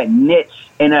kind of that niche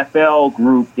NFL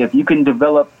group, if you can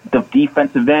develop the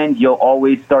defensive end, you'll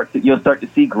start to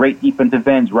see great defensive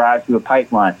ends rise through a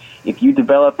pipeline. If you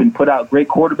develop and put out great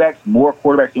quarterbacks, more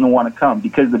quarterbacks are going to want to come,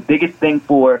 because the biggest thing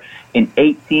for an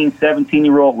 18,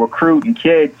 17-year-old recruit and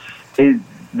kid is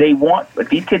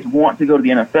these kids want to go to the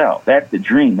NFL. That's the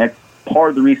dream. That's part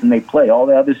of the reason they play. All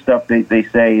the other stuff they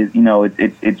say is,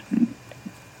 it's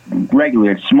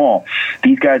regular, it's small.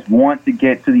 These guys want to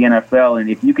get to the NFL, and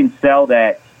if you can sell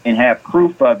that and have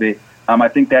proof of it, I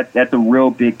think that's a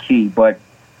real big key. But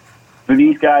for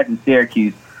these guys in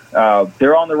Syracuse,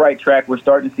 they're on the right track. We're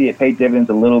starting to see it pay dividends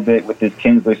a little bit with this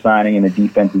Kinsler signing and the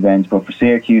defensive ends. But for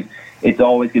Syracuse, it's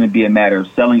always going to be a matter of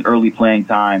selling early playing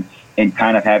time and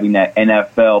kind of having that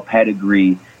NFL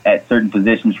pedigree at certain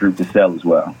positions group to sell as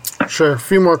well. Sure. A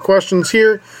few more questions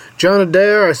here. John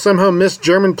Adair, I somehow missed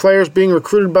German players being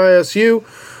recruited by SU.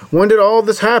 When did all of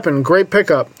this happen? Great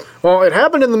pickup. Well, it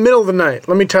happened in the middle of the night,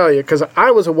 let me tell you, because I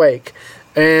was awake.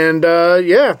 And,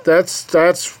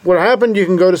 that's what happened. You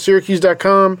can go to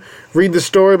Syracuse.com, read the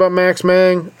story about Max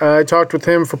Mang. I talked with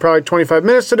him for probably 25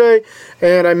 minutes today,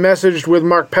 and I messaged with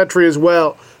Mark Petrie as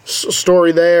well.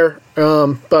 Story there.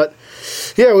 But,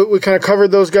 yeah, we kind of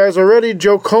covered those guys already.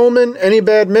 Joe Coleman, any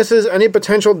bad misses, any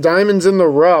potential diamonds in the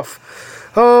rough?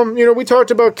 We talked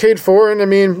about Cade Foran. I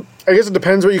mean, I guess it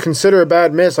depends what you consider a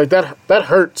bad miss. Like, that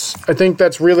hurts. I think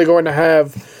that's really going to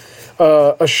have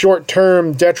a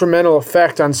short-term detrimental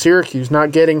effect on Syracuse,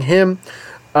 not getting him.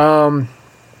 I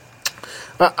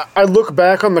look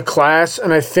back on the class,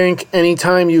 and I think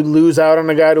anytime you lose out on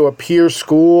a guy to a peer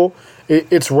school,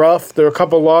 it's rough. There are a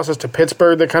couple losses to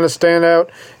Pittsburgh that kind of stand out.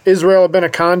 Israel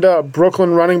Abenaconda, a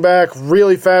Brooklyn running back,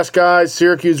 really fast guy.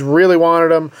 Syracuse really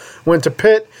wanted him. Went to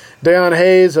Pitt. Deion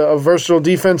Hayes, a versatile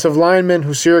defensive lineman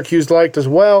who Syracuse liked as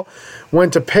well,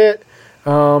 went to Pitt.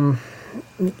 Those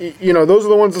are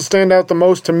the ones that stand out the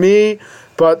most to me.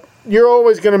 But you're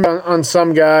always going to be on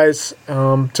some guys.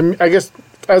 To me, I guess,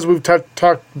 as we've talked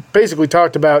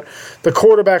about, the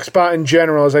quarterback spot in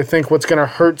general is, I think, what's going to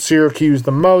hurt Syracuse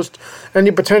the most. Any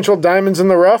potential diamonds in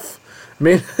the rough? I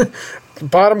mean,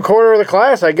 bottom quarter of the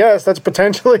class, I guess. That's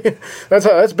potentially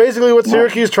that's basically what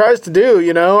Syracuse tries to do.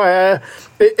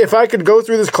 If I could go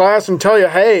through this class and tell you,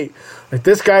 hey, like,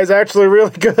 this guy's actually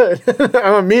really good.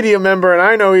 I'm a media member and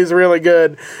I know he's really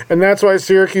good, and that's why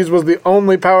Syracuse was the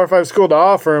only Power 5 school to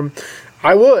offer him,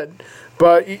 I would.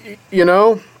 But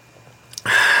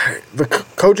the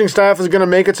coaching staff is going to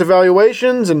make its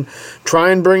evaluations and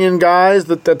try and bring in guys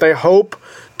that they hope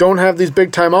don't have these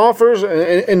big-time offers,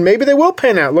 and maybe they will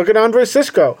pan out. Look at Andre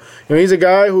Cisco. He's a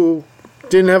guy who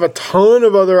didn't have a ton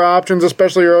of other options,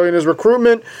 especially early in his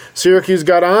recruitment. Syracuse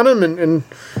got on him, and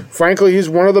frankly, he's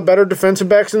one of the better defensive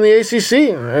backs in the ACC,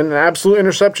 an absolute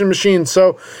interception machine.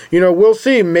 So, we'll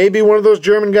see. Maybe one of those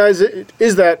German guys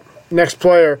is that next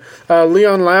player.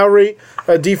 Leon Lowry,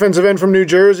 a defensive end from New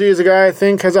Jersey, is a guy I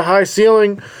think has a high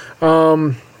ceiling.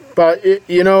 But,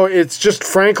 it's just,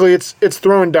 frankly, it's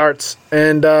throwing darts.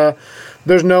 And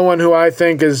there's no one who I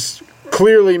think is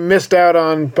clearly missed out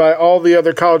on by all the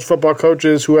other college football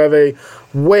coaches who have a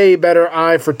way better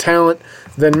eye for talent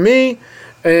than me.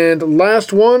 And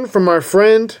last one from our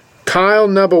friend Kyle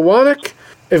Nebawanek.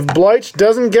 If Bleich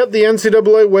doesn't get the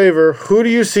NCAA waiver, who do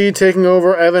you see taking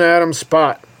over Evan Adams'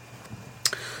 spot?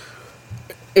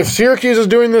 If Syracuse is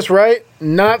doing this right,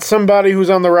 not somebody who's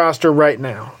on the roster right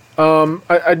now.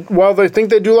 While they think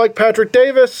they do like Patrick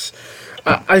Davis,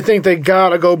 I think they got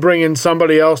to go bring in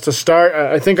somebody else to start.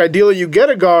 I think ideally you get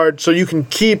a guard so you can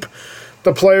keep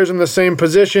the players in the same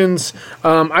positions.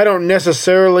 I don't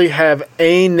necessarily have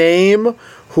a name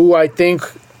who I think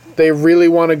they really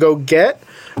want to go get,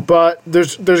 but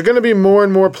there's going to be more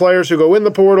and more players who go in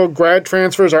the portal. Grad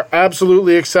transfers are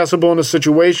absolutely accessible in a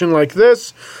situation like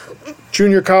this.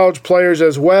 Junior college players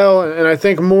as well, and I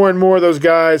think more and more of those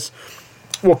guys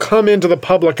will come into the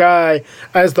public eye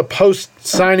as the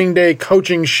post-signing day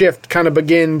coaching shift kind of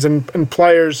begins and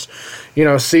players,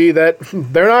 see that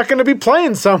they're not going to be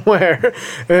playing somewhere,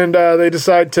 and they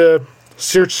decide to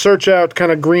search out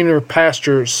kind of greener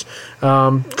pastures.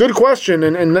 Good question,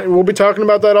 and we'll be talking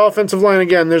about that offensive line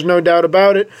again. There's no doubt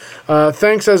about it.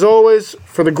 Thanks, as always,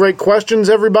 for the great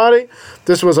questions, everybody.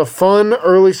 This was a fun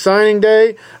early signing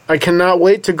day. I cannot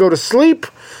wait to go to sleep.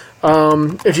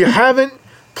 If you haven't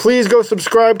Please go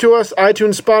subscribe to us,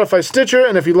 iTunes, Spotify, Stitcher,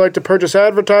 and if you'd like to purchase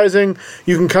advertising,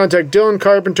 you can contact Dylan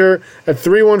Carpenter at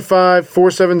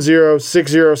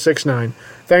 315-470-6069.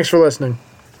 Thanks for listening.